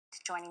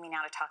Joining me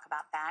now to talk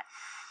about that,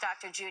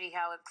 Dr. Judy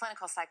Ho, a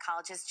clinical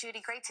psychologist. Judy,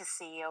 great to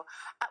see you.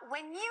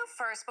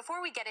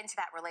 Before we get into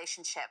that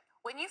relationship,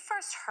 when you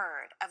first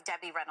heard of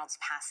Debbie Reynolds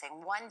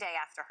passing one day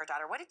after her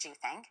daughter, what did you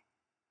think?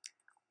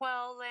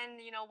 Well, Lynn,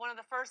 one of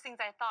the first things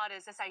I thought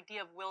is this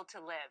idea of will to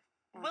live.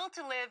 Will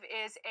to live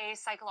is a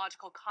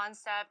psychological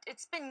concept.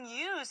 It's been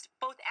used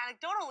both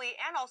anecdotally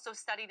and also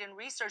studied in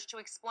research to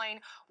explain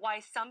why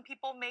some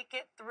people make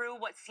it through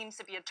what seems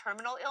to be a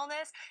terminal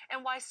illness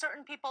and why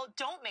certain people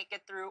don't make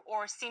it through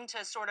or seem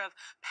to sort of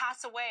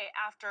pass away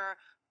after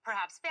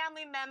perhaps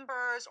family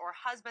members or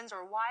husbands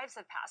or wives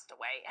have passed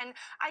away. And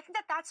I think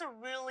that that's a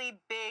really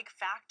big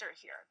factor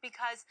here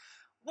because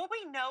what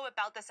we know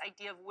about this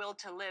idea of will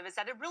to live is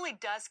that it really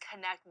does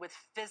connect with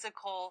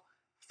physical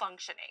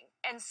functioning.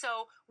 And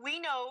so we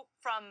know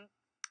from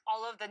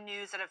all of the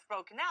news that have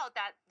broken out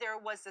that there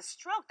was a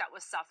stroke that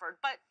was suffered,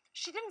 but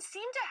she didn't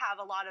seem to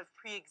have a lot of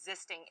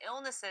pre-existing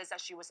illnesses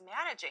that she was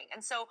managing. And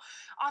so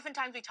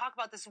oftentimes we talk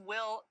about this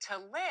will to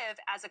live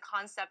as a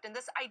concept and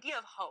this idea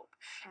of hope.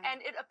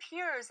 And it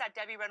appears that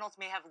Debbie Reynolds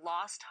may have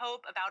lost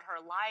hope about her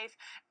life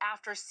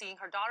after seeing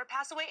her daughter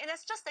pass away. And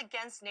it's just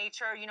against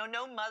nature.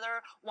 No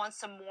mother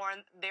wants to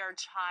mourn their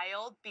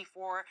child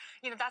before,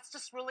 that's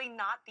just really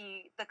not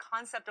the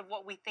concept of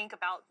what we think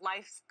about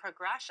life's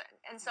progression.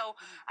 And so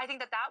I think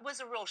that was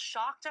a real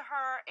shock to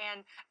her.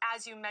 And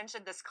as you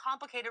mentioned, this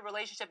complicated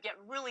relationship yet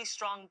really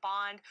strong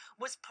bond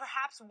was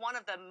perhaps one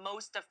of the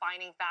most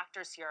defining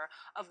factors here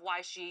of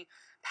why she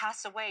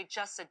passed away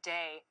just a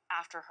day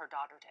after her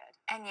daughter did.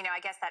 And, I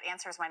guess that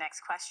answers my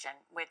next question,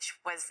 which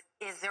was,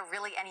 is there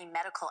really any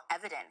medical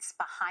evidence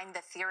behind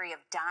the theory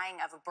of dying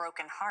of a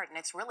broken heart? And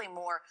it's really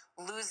more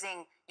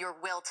losing your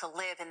will to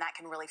live, and that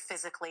can really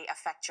physically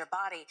affect your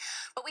body.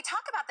 But we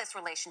talk about this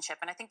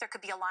relationship, and I think there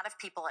could be a lot of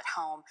people at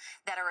home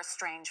that are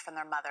estranged from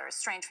their mother,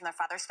 estranged from their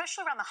father,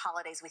 especially around the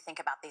holidays we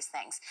think about these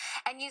things.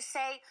 And you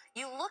say,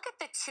 you look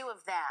at the two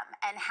of them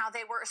and how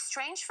they were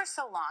estranged for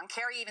so long,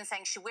 Carrie even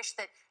saying she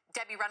wished that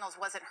Debbie Reynolds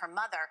wasn't her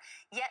mother,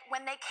 yet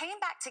when they came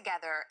back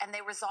together and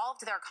they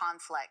resolved their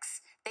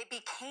conflicts, they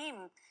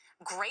became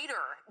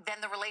greater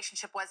than the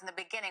relationship was in the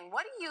beginning.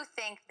 What do you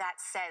think that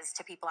says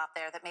to people out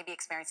there that may be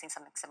experiencing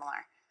something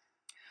similar?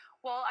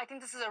 Well, I think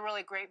this is a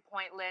really great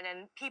point, Lynn.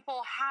 And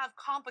people have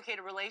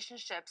complicated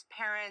relationships,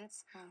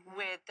 parents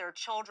with their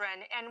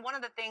children. And one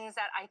of the things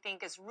that I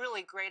think is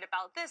really great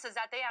about this is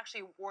that they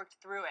actually worked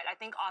through it. I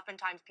think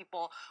oftentimes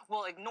people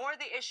will ignore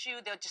the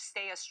issue. They'll just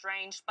stay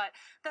estranged. But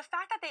the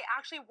fact that they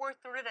actually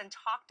worked through it and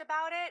talked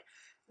about it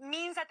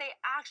means that they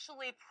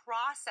actually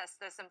process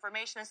this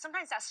information. And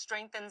sometimes that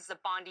strengthens the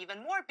bond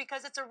even more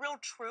because it's a real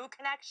true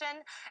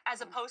connection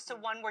as opposed to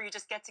one where you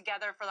just get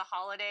together for the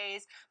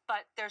holidays,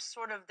 but there's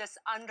sort of this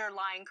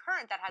underlying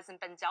current that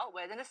hasn't been dealt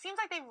with. And it seems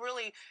like they've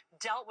really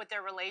dealt with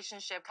their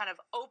relationship, kind of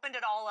opened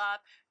it all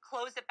up,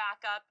 closed it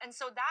back up. And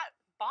so that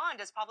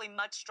bond is probably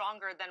much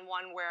stronger than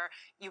one where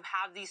you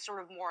have these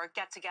sort of more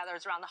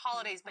get-togethers around the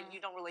holidays, but you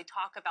don't really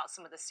talk about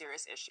some of the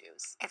serious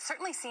issues. It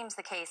certainly seems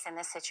the case in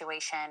this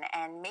situation,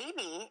 and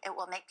maybe it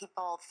will make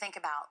people think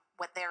about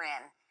what they're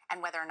in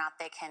and whether or not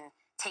they can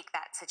take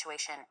that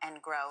situation and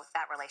grow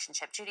that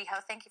relationship. Judy Ho,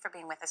 thank you for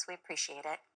being with us. We appreciate it.